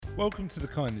Welcome to the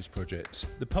Kindness Project,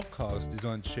 the podcast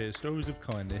designed to share stories of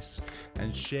kindness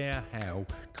and share how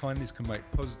kindness can make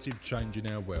positive change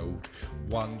in our world,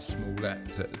 one small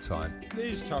act at a time.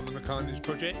 This time on the Kindness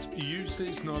Project,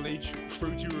 useless knowledge,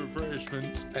 fruity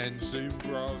refreshments, and Zoom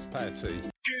grass patty.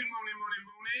 Good morning.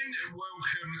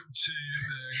 Welcome to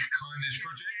the Kindness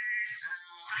Project.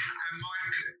 Our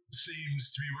mic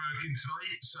seems to be working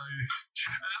today, so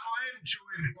I am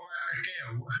joined by a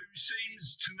girl who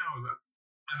seems to know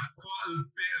quite a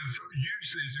bit of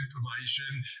useless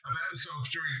information about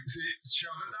soft drinks. It's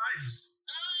Charlotte Davis.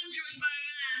 I'm joined by a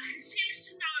man who seems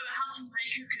to know how to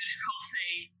make a good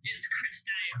coffee. It's Chris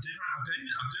Dale. I did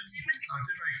make good And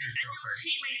coffee. your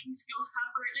tea making skills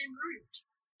have greatly improved.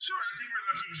 Sorry, I didn't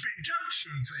realise there was big jokes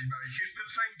from tea making, but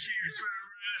thank you for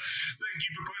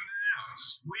pointing it out.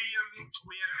 We had a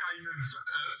game of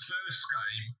first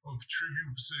game of Trivial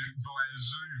Pursuit via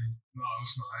Zoom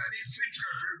last night, and it seemed to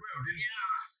go pretty well, didn't it?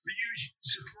 Yeah. But you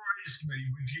surprised me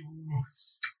with your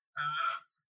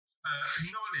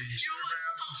knowledge You almost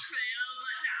around. stopped me, and I was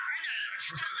like, no, I know this.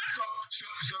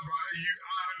 Stop, right? Are you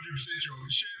 100% sure?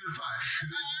 Share the facts.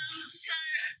 So,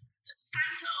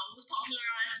 Fanta was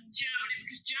popularised in Germany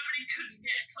because Germany couldn't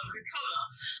get Coca-Cola.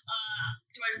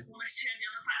 Do I want to share the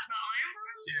other facts about Iron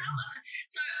Brew as well? Okay.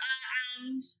 So,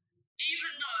 and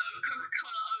even though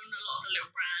Coca-Cola owned a lot of the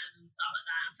little brands and stuff like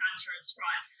that, and Fanta and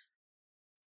Sprite,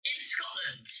 in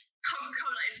Scotland,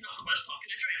 Coca-Cola is not the most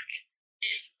popular drink.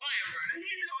 It's Iron Brew. And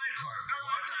you like Iron Brew?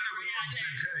 I don't know whether I'm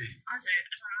too keen. I don't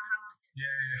know how.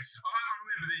 Yeah. I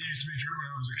remember there used to be a drink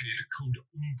when I was a kid called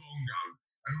Umbongo.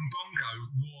 And Umbongo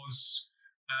was,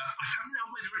 I don't know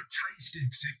whether it tasted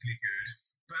particularly good,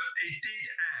 but it did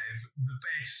have the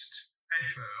best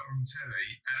advert on telly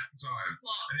at the time.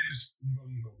 What? And it was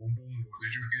Umbongo, they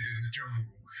drink it in the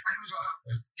jungle. And it was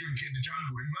like, drink it in the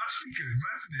jungle, it must be good,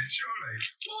 mustn't it, surely?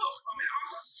 Well, I mean,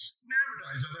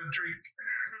 nowadays I don't drink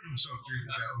soft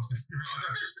drinks that often.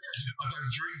 I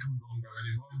don't drink Umbongo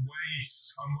anymore.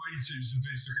 I'm way too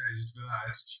sophisticated for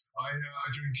that. I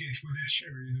drink it with a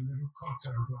cherry in a little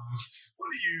cocktail glass.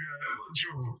 What's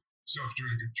your soft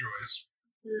drink of choice?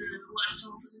 Whatever's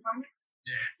on was it?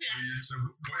 Yeah. So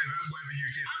whatever you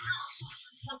give. I'm not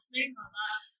that's me like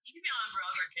that. If you give me Iron Brew,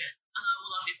 I'll drink it, and I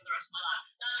will love you for the rest of my life.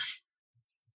 That's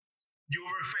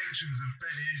your affections have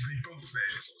been easily bought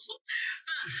then.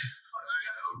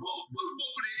 What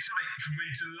would it take for me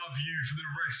to love you for the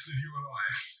rest of your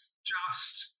life?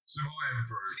 Just some Iron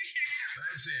Brew.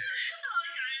 That's it. I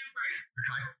like Iron Brew.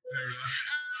 Okay, fair enough.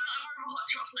 I'm more of a hot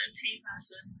chocolate and tea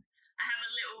person. I have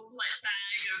a little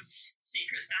bag of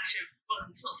secret stash of, well,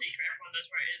 it's not secret, everyone knows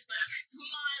where it is, but it's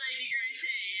my Lady Grey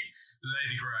tea.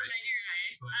 Lady Grey.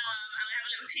 And I have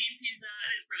a little tea infuser,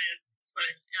 and it's brilliant.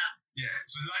 Yeah,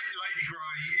 so Lady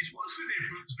Grey is, what's the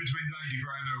difference between Lady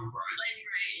Grey and Earl Grey? Lady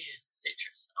Grey is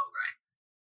citrus, Earl Grey.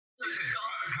 So Is it's it? got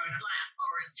Okay. black,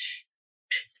 orange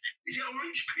bits in it. Is it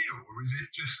orange peel or is it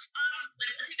just? I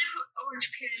think they put orange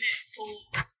peel in it for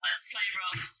flavour.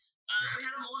 We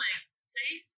had a morning.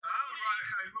 See? Oh, right,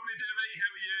 okay. Morning, Debbie. How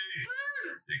are you?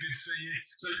 Woo! Yeah, good to see you.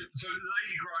 So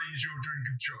Lady Grey is your drink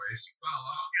of choice. But,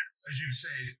 as you've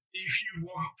said, if you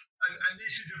want, and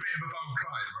this is a bit of a bold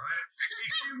claim, right?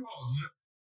 If you want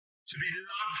to be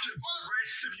loved for the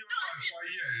rest of your life by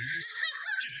you,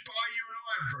 just buy you an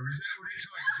Iron Brew. Is that what it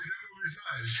takes? Is that what we're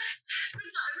saying? It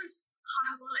was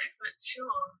hyperbolic, but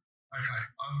sure. Okay,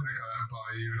 I'm going to go out and buy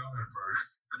you an Iron Brew.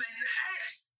 But then,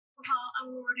 I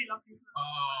already love you.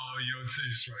 oh, you're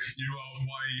too sweet. You are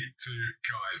way too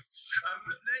kind.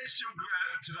 Let's talk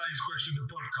about today's question of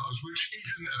the podcast, which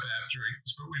isn't about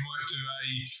drinks, but we might do a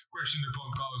question of the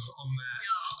podcast on that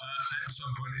at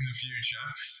some point in the future.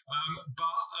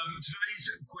 But today's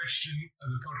question of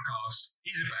the podcast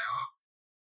is about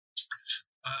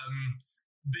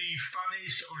the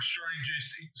funniest or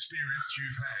strangest experience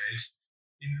you've had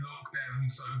in lockdown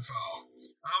so far.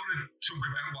 I want to talk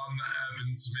about one that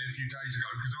happened to me a few days ago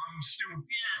because I'm still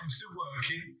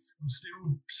working. I'm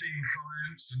still seeing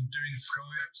clients and doing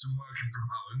Skypes and working from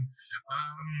home.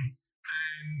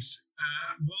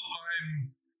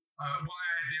 What I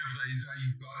had the other day is a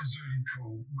Zoom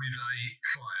call with a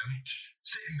client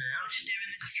sitting there. As you're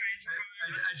doing this strange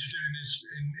environment. As you're doing this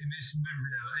in this new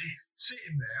reality,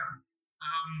 sitting there.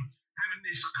 Having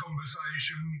this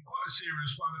conversation, quite a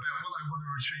serious one about what they want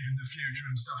to achieve in the future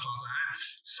and stuff like that.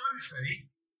 Sophie,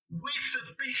 with the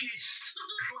biggest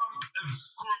clump of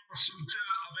grass and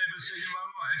dirt I've ever seen in my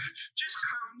life, just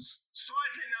comes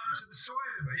sidling up to the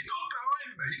side of me, not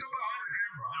behind the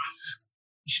camera.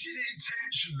 She did it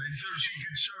intentionally so she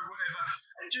could show whatever,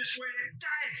 and just went,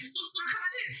 Dad, look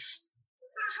at this.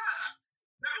 What's that?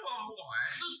 Number one, why?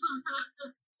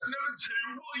 And number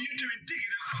two, what are you doing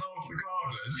digging up half the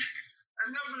garden? And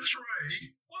number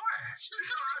three, why?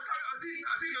 I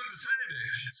didn't understand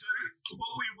it. So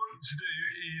what we want to do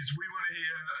is we want to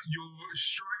hear your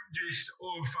strangest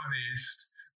or funniest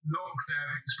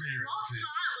lockdown Last experiences.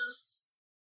 night was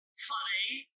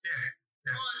funny. Yeah.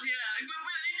 It was, yeah. But none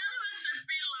of us have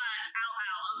been like out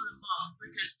other than Mum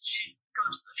because she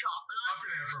goes to the shop. And I've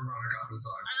been out for a run a couple of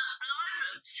times. and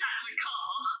I've sat in the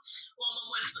car while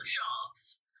Mum went to the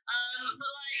shops. But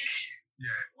like,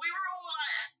 Yeah. we were all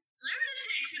like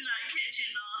lunatics in that kitchen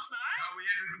last night. Oh, we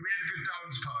had a good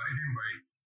dance party, didn't we?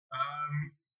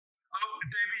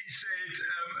 Debbie said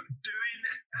doing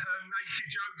her naked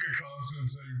yoga class on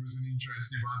Zoom was an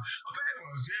interesting one. I bet it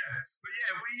was, yeah. But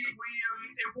yeah, we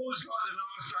it was like the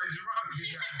last days of road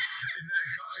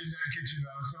in that kitchen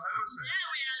last night, wasn't it? Yeah,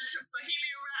 we had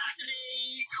Bohemian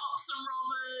Rhapsody, Cops and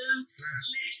Robbers,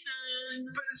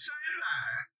 Listen. But saying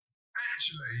that,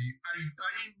 actually, a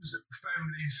Dane's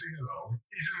family sing-along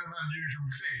isn't an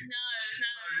unusual thing. No.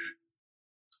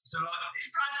 So like,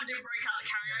 Surprised we didn't break out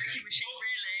the karaoke machine,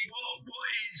 really.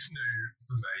 what is new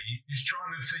for me is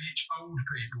trying to teach old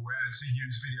people how to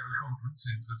use video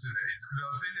conferencing facilities, because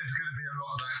I think there's going to be a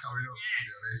lot of that going on, to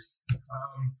be honest.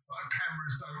 Like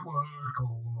cameras don't work,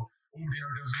 or audio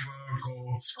doesn't work,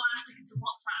 or... It's fine sticking to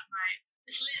WhatsApp, mate.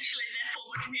 It's literally their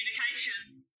form of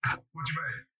communication. What do you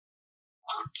mean?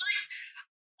 Oh, it's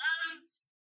like,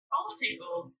 old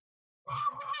people.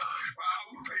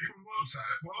 Old people on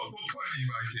WhatsApp? What point are you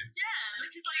making? Yeah,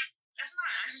 because like, I don't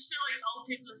know, I just feel like old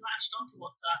people have latched onto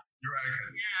WhatsApp. You're okay.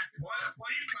 Yeah. Why are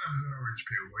you playing with an orange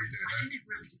peel? What are you doing I there? think it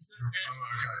really is, doesn't it?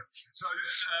 Oh, okay. So,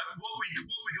 what we'd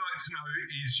like to know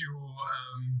is your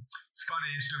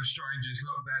funniest or strangest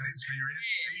lockdown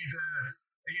experience.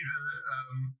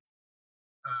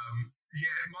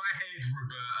 My head,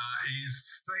 Roberta, is...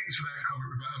 Thanks for that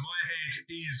comment, Roberta. My head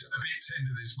is a bit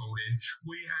tender this morning.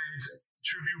 We had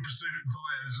Trivial Pursuit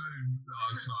via Zoom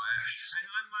last night, and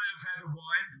I may have had a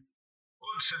wine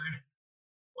or two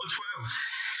or 12.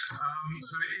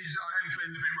 So it is. I am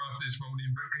feeling a bit rough this morning,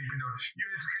 but keeping on. You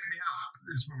had to get me up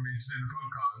this morning to do the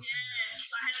podcast. Yes,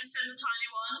 I had to send the tiny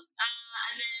one,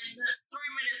 and then 3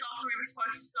 minutes after we were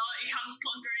supposed to start, he comes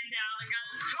plundering down and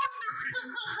goes...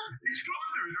 Plundering? He's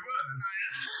plundering a word.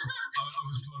 I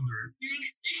was plundering. He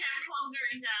came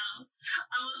plundering down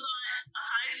and was like,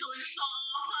 okay, so we just start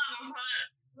our plan. I was like,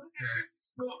 okay.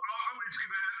 Yeah. Well, I went to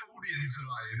give an audience a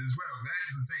lane as well.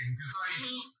 That's the thing, because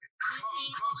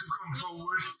clocks have gone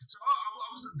forward. So I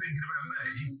wasn't thinking about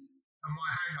me and my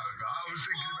hangover. I was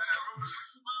thinking about...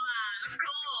 My man, of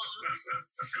course.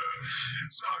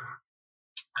 So,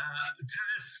 tell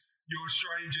us your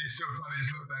strangest or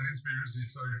funniest lockdown experiences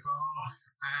so far,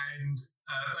 and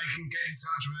they can get in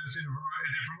touch with us in a variety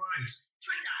of different ways.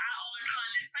 Twitter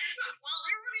 @OnKindness. Facebook, well,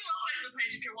 we're already on our Facebook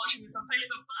page if you're watching this on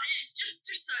Facebook, but it's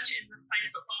just search it in the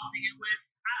Facebook bar thing, and we're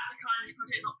at the Kindness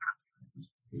Project, not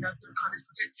at the Kindness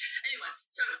Project. Anyway,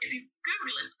 so if you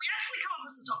Google us, we actually come up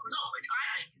as the top result, which I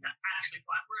think is actually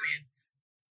quite brilliant.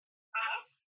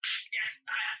 Yes,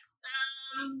 okay. I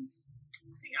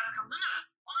think outcomes. No,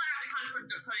 on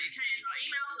 @thekindnessproject.co.uk is our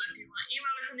email, so if you want to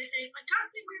email us anything, I don't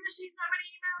think we received that many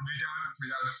emails. We don't.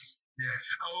 Yeah.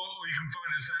 Or you can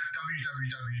find us at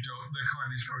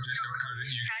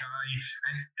www.thekindnessproject.co.uk,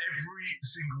 and every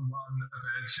single one of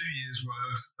our 2 years'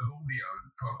 worth of audio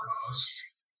podcasts,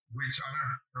 which I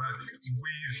know,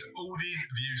 with all the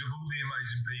interviews of all the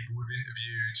amazing people we've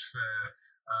interviewed for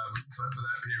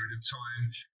that period of time,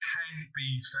 can be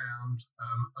found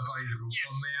available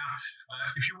on there.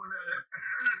 If you want to,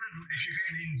 if you're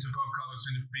getting into podcasts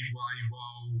in a big way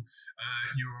while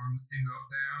you're in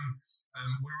lockdown,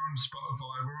 we're on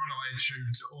Spotify, we're on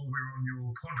iTunes, or we're on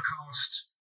your podcast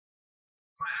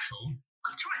platform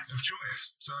Of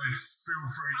choice. So feel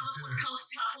free Other to... podcast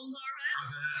platforms are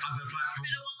available. Other It's platforms.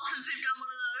 been a while since we've done one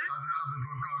of those. Other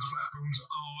podcast platforms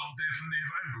are definitely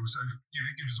available, so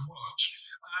give us a watch.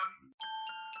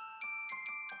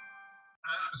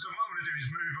 So what I want to do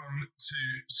is move on to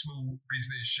small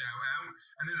business shout out,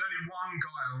 and there's only one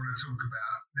guy I want to talk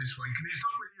about this week, and it's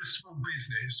not really a small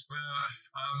business, but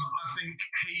I think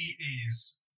he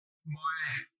is my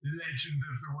legend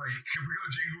of the week. Have we got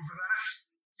a jingle for that?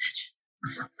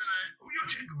 I don't know. Well, your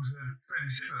jingles are fairly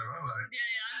similar, aren't they?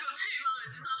 Yeah, I've got two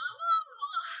modes. It's like, woo!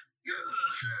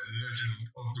 Yeah, legend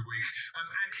of the week. And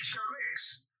it's Joe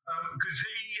Ricks. Because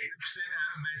he sent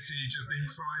out a message, I think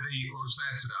Friday or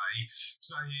Saturday,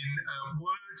 saying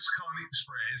words can't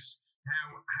express how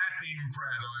happy and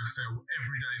proud I felt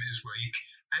every day this week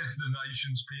as the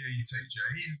nation's PE teacher.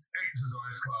 His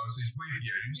exercise classes we've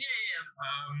used,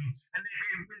 and they're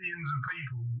getting millions of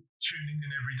people tuning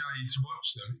in every day to watch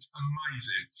them. It's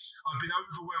amazing. I've been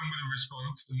overwhelmed with the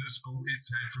response and the support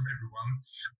it's had from everyone.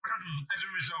 As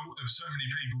a result of so many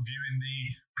people viewing the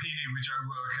PE with Joe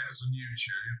workouts on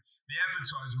YouTube, the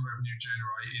advertising revenue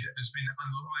generated has been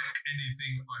unlike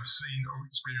anything I've seen or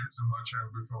experienced on my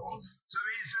channel before. So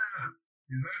he's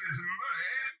earning some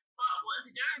money. But what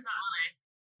is he doing with that money?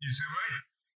 You tell me.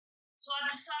 So I've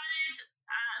decided,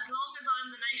 as long as I'm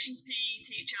the nation's PE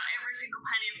teacher, every single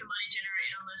penny of the money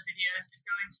generated on those videos is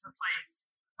going to the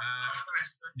place of the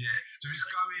rest of them. Yeah, so he's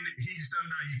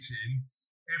donating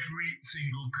every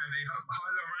single penny. Hi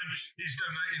Lauren, he's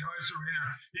donating. Hi Serena,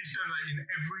 he's donating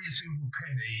every single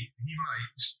penny he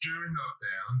makes during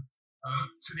lockdown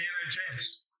to the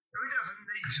NHS. He doesn't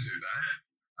need to do that.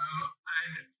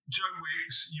 And Joe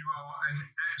Wicks, you are an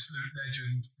absolute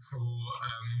legend for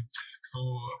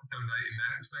donating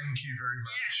that. Thank you very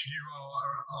much. Yes. You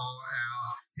are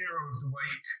our hero of the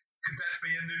week. Could that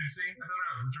be a new thing? I don't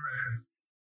know. What do you reckon?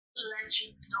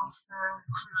 Legend of the...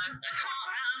 I'm trying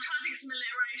to think of some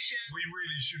alliteration. We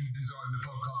really shouldn't design the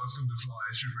podcast on the fly,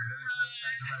 should we?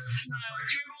 That's a bad No. mistake.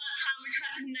 Do you remember that time we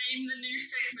tried to name the new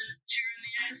segment during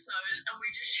the episode and we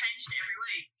just changed it every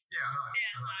week? Yeah, I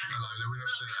know. We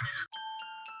don't do that.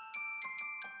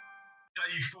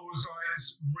 Dave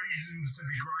Forsyth's Reasons to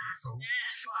be Grateful /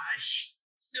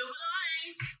 Silver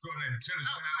linings. Go on then, tell us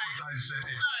about what Dave said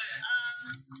here. So,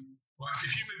 Right,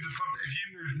 if you move the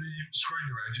screen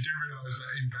around, you do realise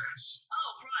that impacts.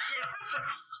 oh, right, yeah.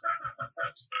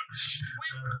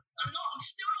 I'm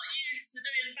still not used to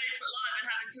doing Facebook Live and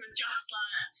having to adjust like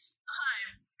that. Hi.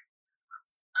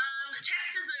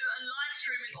 Chester Zoo are live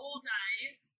streaming all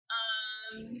day.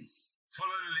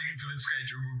 Follow the link for the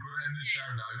schedule, we'll put it in the show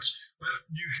notes. But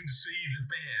you can see the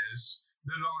bears,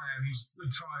 the lions, the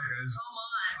tigers. Oh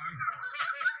my.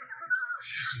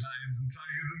 Lions and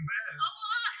tigers and bears. Oh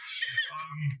my.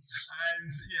 And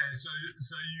yeah, so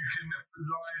you can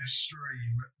live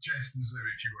stream Chester Zoo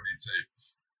if you wanted to.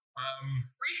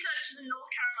 Researchers in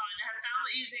North Carolina have found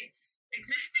that using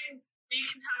existing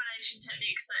decontamination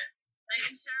techniques that they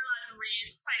can sterilise and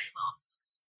reuse face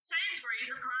masks.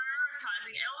 Sainsbury's are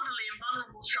prioritising elderly and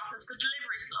vulnerable shoppers for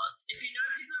delivery slots. If you know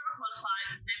people who are qualified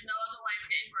and there's no other way of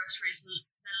getting groceries, then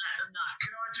let them know.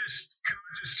 Can I just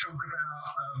talk about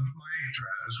my egg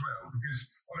drought as well? Because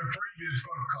on a previous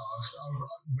podcast,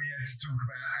 we had to talk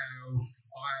about how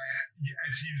I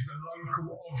had to use the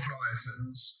local off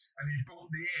license, and he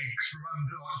bought the eggs from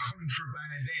under like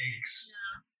contraband eggs.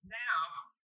 Yeah. Now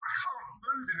I can't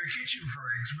move in the kitchen for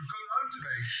eggs. We've got loads of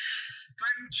eggs.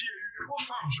 Thank you. What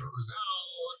farm shop was it?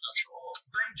 Oh, not sure.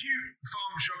 Thank you,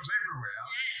 farm shops everywhere,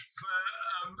 Yes. for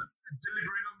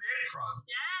delivering on the egg front.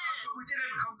 Yes. But we did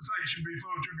have a conversation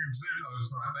before Trivial Pursuit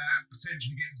last night about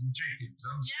potentially getting some chickens.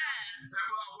 I was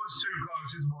 2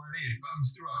 glasses of wine in, but I'm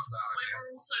still up for that. We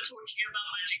were also talking about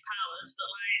magic powers, but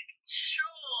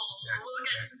sure, we'll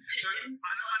get some chickens. So,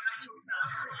 I'm not talking about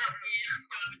it for 5 years and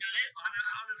still haven't done it.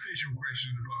 Unofficial question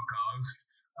of the podcast.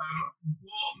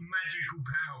 What magical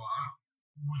power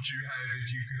would you have if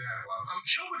you could have one? I'm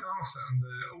sure we've asked that on the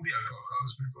audio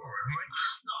podcast before, haven't we?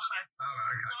 Not okay. Oh,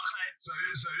 okay. Not okay. So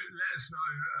let us know.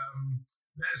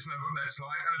 Let us know what that's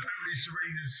like. And apparently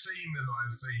Serena's seen the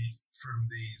live feed from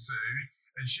the zoo,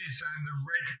 and she's saying the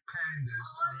red pandas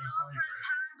Oh, are I her love red favourite.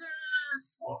 pandas.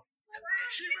 What? Are they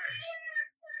actually red?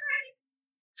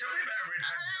 Tell me about a red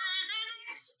panda.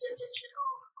 They're just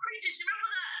little creatures. You remember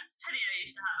that teddy I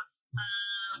used to have?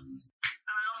 And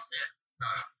I lost it.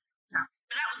 No.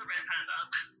 But that was a red panda.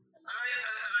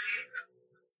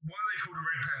 Why are they called a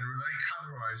red panda? Are they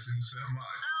colourised in a certain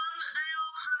way? They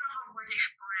are kind of a reddish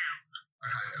brown.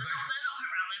 Okay. They're not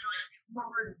brown, they're like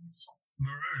maroon.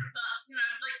 Maroon. But,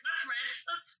 that's red.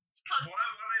 That's close. Why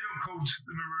are they not called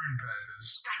the maroon pandas?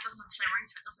 That doesn't have the same ring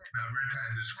to it, does it? No, red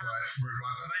pandas quite maroon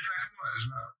white. Are they black and white as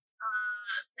well?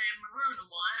 They're maroon and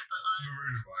white, but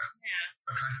Maroon and white.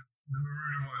 yeah. Okay. The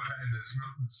maroon and white pandas,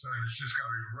 not the same as just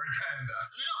going red panda.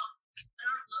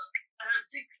 I don't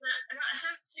think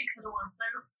they're the ones. They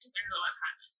look like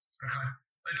pandas. Okay.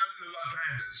 They don't look like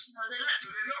pandas. No, they look. So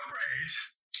they're not red,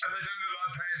 and they don't look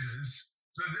like pandas.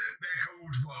 So they're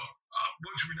called what?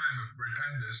 What should we name them? Red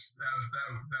pandas. That'll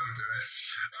do it.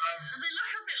 They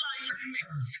look a bit like if you mix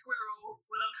a squirrel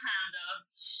with a panda.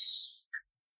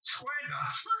 Squander.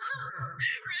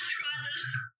 Red squatters.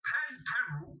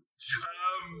 Panel.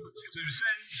 So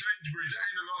Sainsbury's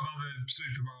and a lot of other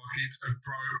supermarkets have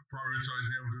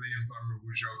prioritised elderly and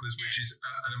vulnerable shoppers, which is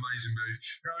an amazing move.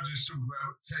 Can I just talk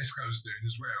about what Tesco's doing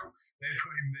as well? They're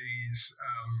putting these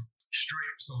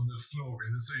strips on the floor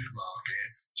in the supermarket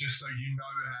just so you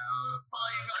know how far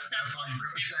you've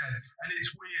got to stand. And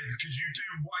it's weird because you do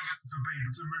wait for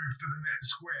people to move to the next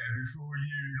square before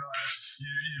you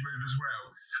move as well.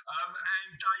 And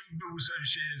Dave also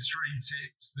shares 3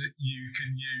 tips that you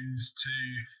can use to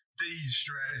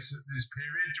de-stress at this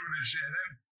period. Do you want to share them?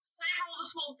 Savour all the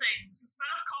small things. The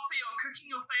smell of coffee or cooking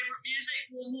your favourite music,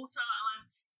 warm water, and I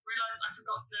realised I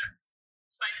forgot the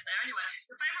space there. Anyway,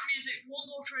 your favourite music, warm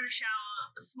water in a shower,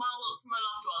 the smile from a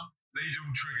loved one. These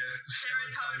all trigger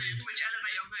serotonin, which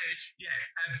elevate your mood. Yeah,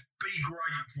 and be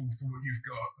grateful for what you've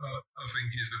got, I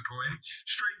think is the point.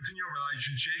 Strengthen your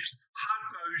relationships. Hug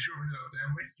those you're in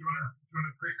lockdown with. Do you want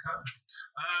a quick hug?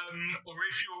 Or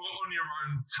if you're on your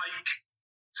own, take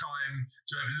time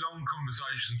to have long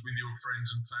conversations with your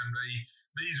friends and family.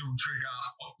 These will trigger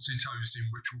oxytocin,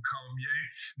 which will calm you.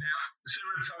 Now,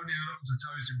 serotonin and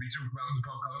oxytocin we talk about on the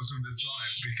podcast all the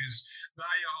time because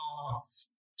they are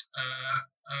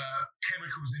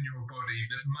chemicals in your body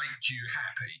that make you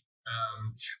happy.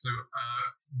 So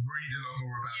read a lot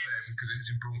more about them because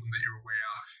it's important that you're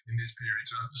aware in this period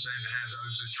to understand how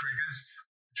those are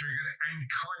triggered. And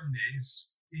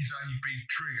kindness is a big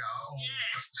trigger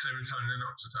of serotonin and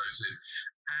oxytocin.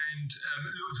 And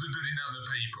look for the good in other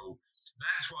people.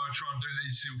 That's why I try and do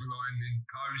these silver lining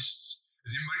posts,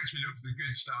 as it makes me look for the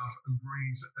good stuff and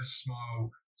brings a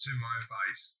smile to my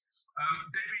face.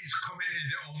 Debbie's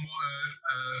commented on what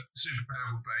a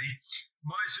superpower would be.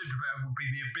 My superpower would be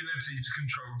the ability to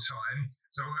control time.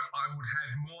 So I would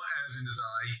have more hours in a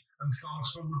day and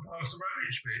fast forward past the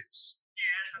rubbish bits.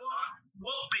 Yeah.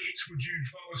 What bits would you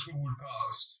fast forward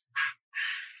past?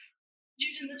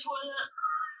 Using the toilet.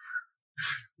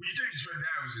 Well, you do spend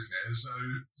hours in there, so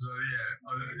yeah.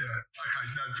 Okay,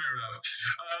 no, fair enough.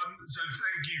 So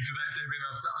thank you for that, Debbie.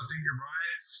 I think you're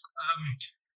right.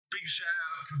 Big shout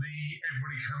out for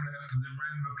everybody coming out for the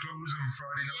round of applause on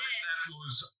Friday night. Yes. That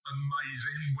was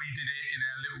amazing. We did it in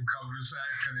our little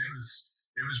cul-de-sac, and it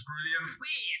was brilliant.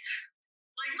 Weird.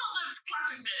 Like, not the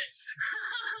clapping bit.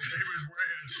 It was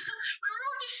weird. We were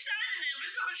all just standing there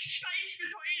with so much space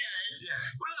between us. Yeah.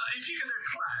 Well, if you're going to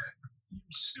clap,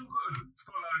 you've still got to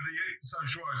follow the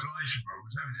social isolation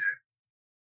rules, haven't you?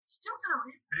 Still kind of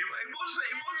weird. It was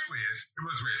weird. It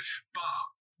was weird.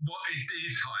 But what it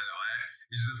did highlight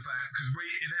is the fact, because we,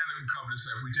 in our little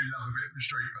cul-de-sac, we do love a bit of a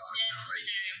street party. Yes, we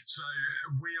do. So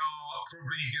we are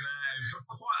probably going to have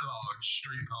quite a large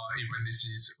street party when this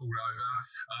is all over,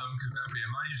 because that'd be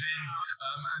amazing.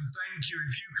 And thank you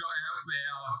if you got out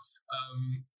there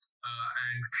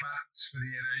and clapped for the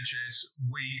NHS.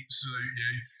 We salute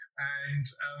you. And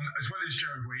as well as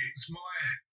Joe Weeks, my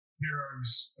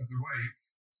heroes of the week,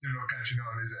 still not catching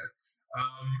on, is it?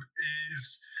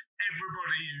 Is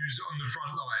everybody who's on the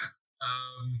front line.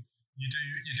 You're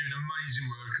doing amazing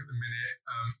work at the minute.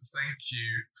 Thank you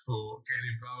for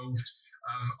getting involved.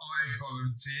 I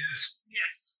volunteered.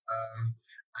 Yes.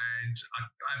 And I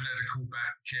haven't had a call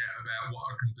back yet about what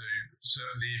I can do.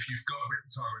 Certainly, if you've got a bit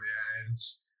of time on your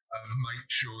hands, make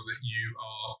sure that you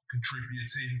are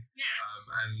contributing. Yes.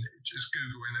 And just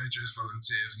Google NHS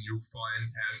volunteers and you'll find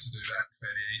how to do that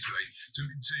fairly easily. It took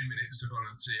me 2 minutes to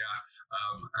volunteer,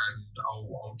 and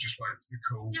I'll just wait for the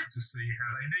call to see how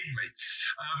they need me.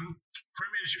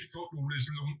 Premiership Football has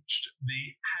launched the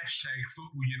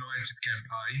 #FootballUnited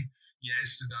campaign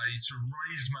yesterday to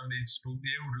raise money to support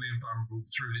the elderly and vulnerable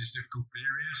through this difficult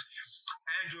period.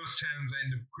 Andros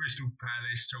Townsend of Crystal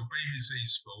Palace told BBC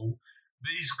Sport,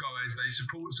 these guys, they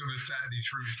support us on a Saturday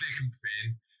through thick and thin.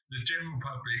 The general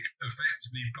public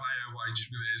effectively pay our wages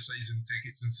with their season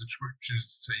tickets and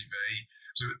subscriptions to TV.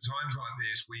 So at times like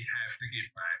this, we have to give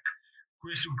back.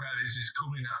 Crystal Palace is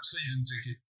calling up season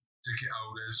ticket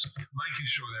holders, making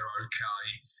sure they're okay,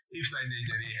 if they need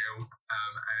any help,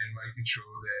 and making sure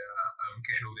they're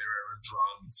getting all their errands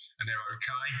run and they're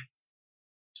okay.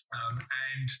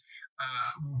 And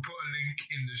we'll put a link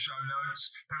in the show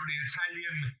notes. Apparently,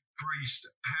 Italian priest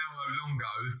Paolo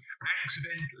Longo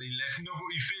accidentally left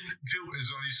novelty filters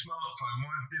on his smartphone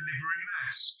while delivering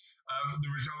mass.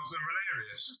 The results are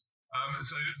hilarious.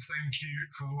 So thank you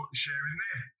for sharing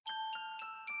them.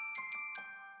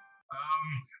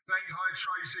 Hi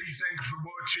Tracy, thank you for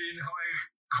watching. Hi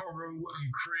Coral and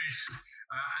Chris.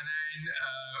 And then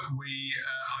I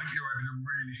hope you're having a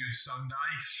really good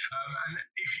Sunday. And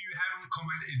if you haven't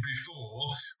commented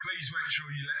before, please make sure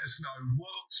you let us know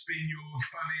what's been your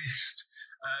funniest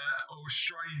or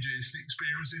strangest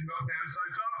experience in lockdown so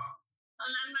far.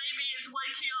 And then maybe it's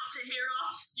waking up to hear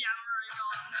us yammering on.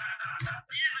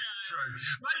 You never know. True.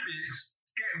 Maybe it's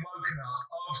getting woken up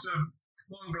after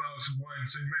one glass of wine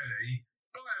too many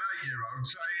by an 8-year-old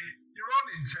saying, "You're on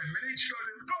in 10 minutes, you've got to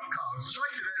do the podcast."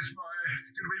 Maybe that's going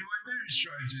to be my new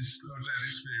strangest lockdown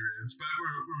experience, but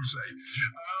we'll see.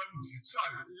 So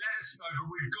let us know. But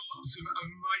we've got some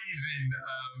amazing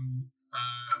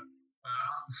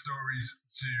stories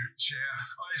to share.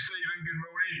 Hi, Stephen. Good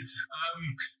morning.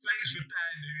 Thanks for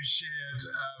Dan who shared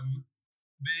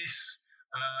this.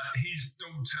 His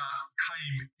daughter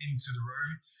came into the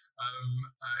room.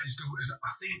 His daughter's,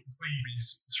 I think,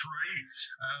 baby's 3,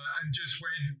 and just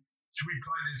went, "Should we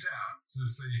play this out?" So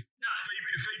see, No.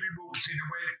 Phoebe walked in and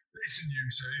went, "Listen, you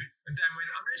two," and Dan went,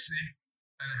 "I'm listening,"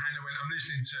 and Hannah went, "I'm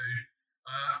listening too."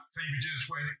 Phoebe just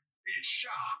went, "It's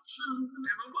shut."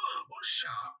 Dan went, "What's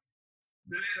shut?"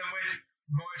 The little went,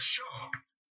 "My shop."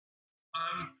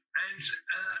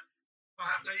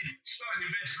 But they started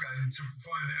investigating to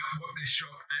find out what this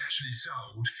shop actually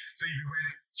sold. Phoebe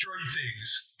went, 3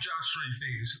 things, just 3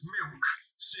 things: milk,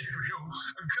 cereal,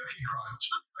 and Cookie Crunch.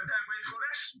 And Dan went, "Well,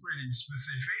 that's really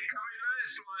specific. I mean,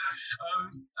 that's like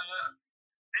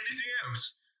anything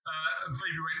else." And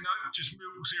Phoebe went, "No, just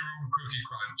milk, cereal, and Cookie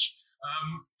Crunch."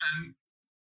 And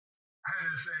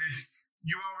Hannah said,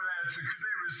 "You are allowed to," because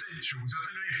they were essentials. I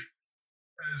don't know if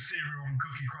cereal and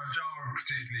Cookie Crunch are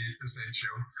particularly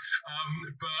essential.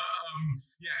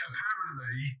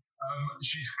 Apparently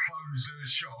she's closed her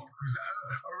shop because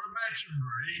her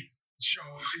imaginary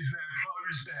shop is now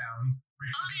closed down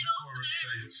because of the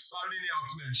quarantine. Only in the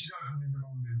afternoon. She's open in the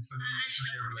morning for the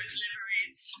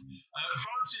deliveries.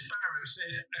 Francis Barrett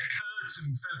said, "A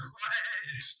curtain fell on my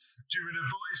head during a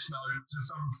voice note to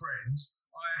some friends.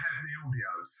 I had the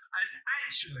audio." And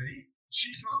actually,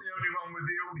 she's not the only one with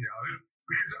the audio,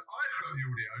 because I've got the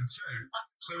audio too.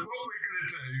 So what we're going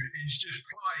to do is just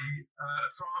play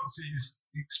Francis'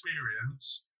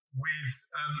 experience with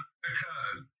a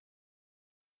curtain.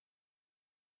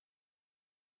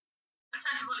 I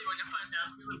turned the volume on your phone down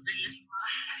so we wouldn't be listening.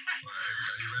 Right,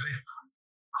 okay, you ready?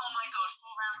 Oh my god,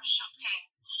 4 hours shopping.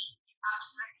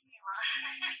 Absolute hero.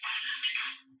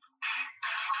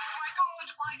 Oh my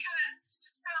god, my curtains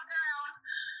just fell down.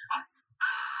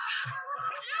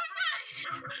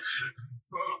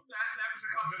 Well, that was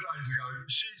a couple of days ago.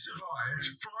 She survived.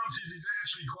 Francis is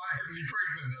actually quite heavily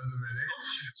pregnant at the minute,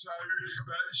 so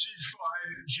she's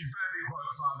fine. She found it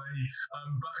quite funny,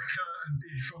 but a curtain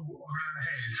did fall on her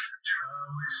head,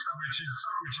 which is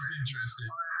interesting.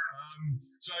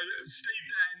 So Steve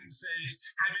Dan said,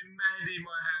 "Having Mandy in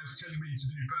my house telling me to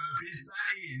do burpees,"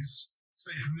 that is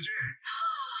Steve from the gym.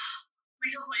 We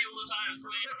talk about you all the time, it's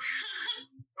weird.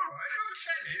 Alright, I'm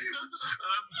telling.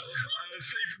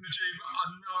 Steve from the gym, I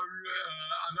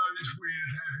know it's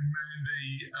weird having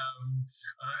Mandy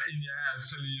in your house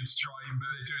telling you to train, but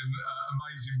they're doing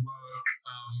amazing work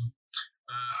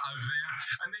over there.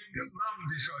 And then Mum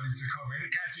decided to comment,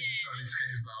 Kathy decided to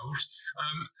get involved,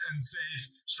 and said,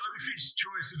 "Sophie's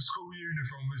choice of school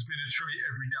uniform has been a treat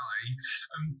every day,"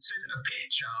 and sent a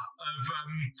picture of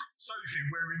Sophie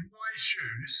wearing my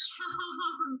shoes,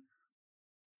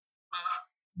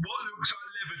 what looks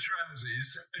like leather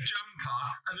trousers, a jumper,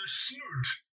 and a snood.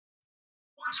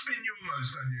 What's been your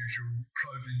most unusual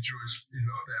clothing choice in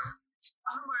lockdown?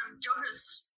 I'm wearing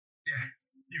joggers. Yeah,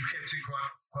 you've kept it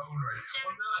quite ornery.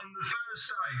 Yeah. On the first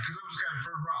day, because I was going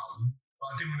for a run, but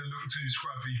I didn't want to look too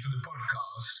scruffy for the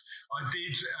podcast, I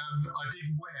did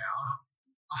wear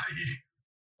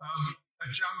a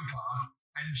jumper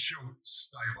and shorts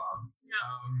day one.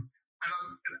 Yeah. And I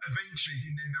eventually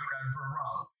didn't end up going for a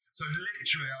run. So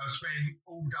literally, I spent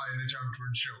all day in a jumper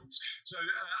and shorts. So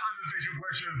unofficial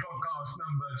question of podcast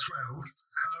number 12.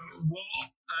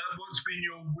 What's been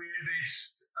your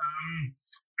weirdest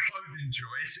clothing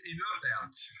choice in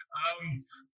lockdown?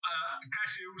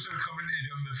 Cassie also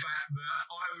commented on the fact that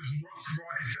I was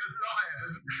riding a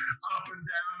lion up and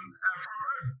down our front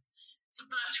room. It's a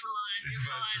virtual lion. It's a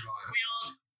virtual lion. We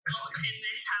aren't locked in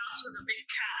this house with a big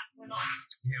cat. We're not.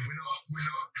 Yeah, we're not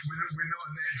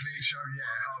a Netflix show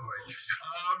yet, are we?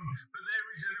 But there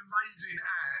is an amazing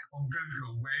app on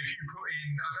Google where if you put in,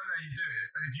 I don't know how you do it,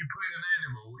 but if you put in an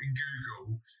animal in Google,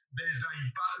 there's a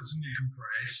button you can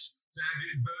press to have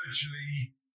it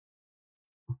virtually,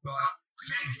 like,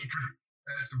 Projected.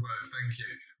 That's the word, thank you.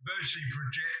 Virtually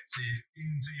projected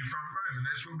into your front room, and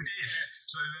that's what we did. Yes.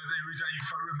 So there is a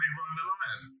photo of me riding a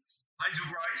lion. Hazel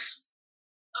Grace.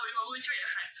 Oh, you want me to read it?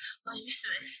 Okay. I'm used to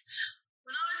this.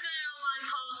 When I was doing an online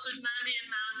class with Mandy and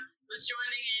Mam was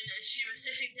joining in as she was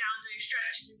sitting down doing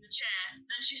stretches in the chair.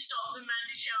 Then she stopped and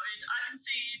Mandy shouted, "I can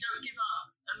see you, don't give up."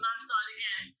 And Mam started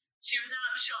again. She was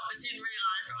out of shot but didn't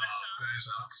realise. Bless her. Bless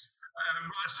her.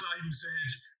 Russ Lane said,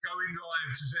 going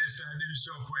live to test our new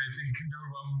software, thinking no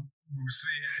one will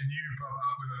see it, and you pop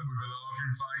up with a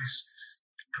laughing face.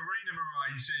 Karina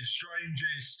Murray said,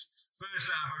 strangest, first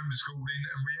hour homeschooling,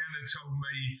 and Rihanna told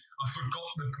me I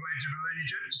forgot the Pledge of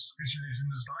Allegiance because she lives in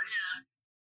the States. Yeah.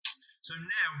 So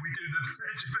now we do the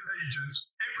Pledge of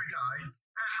Allegiance every day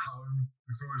at home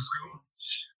before school.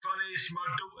 Funniest, my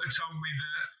daughter told me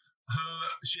that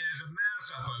she has a mouse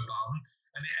up her bum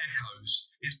and it echoes.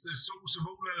 It's the source of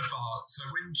all her farts. So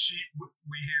when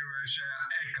we hear her shout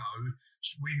echo,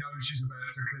 we know she's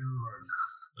about to clear a room.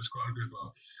 That's quite a good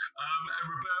one. And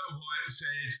Roberta White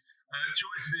said,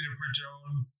 choice of dinner for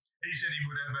John. He said he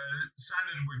would have a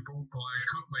salad with pork pie,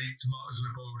 cooked meat, tomatoes and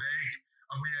a boiled egg.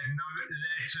 And we had no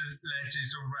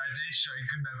lettuce or radish, so he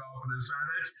couldn't have half of the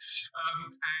salad.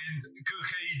 And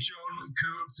Cookie John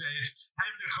Cook said,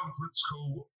 having a conference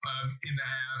call in the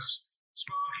house,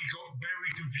 Sparky got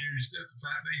very confused at the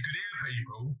fact that he could hear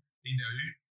people he knew,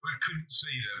 but couldn't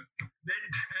see them. Then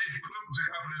Dad plucked a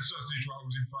couple of sausage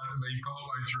rolls in front of me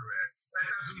partway through it. That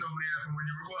doesn't normally happen when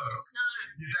you're at work. No.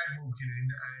 Your dad walking in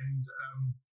and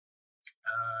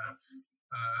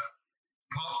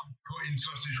putting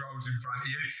sausage rolls in front of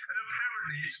you. And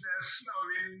apparently it's now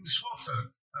snowing in Swaffham,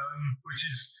 which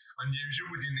is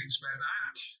unusual. We didn't expect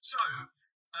that. So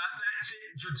that's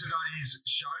it for today's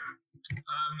show.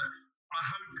 I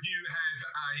hope you have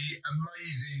a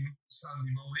amazing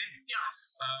Sunday morning.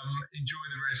 Yes. Enjoy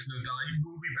the rest of the day.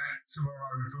 We'll be back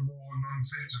tomorrow for more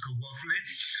nonsensical waffling.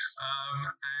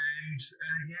 And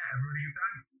have a really good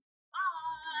day.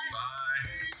 Bye.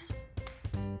 Bye.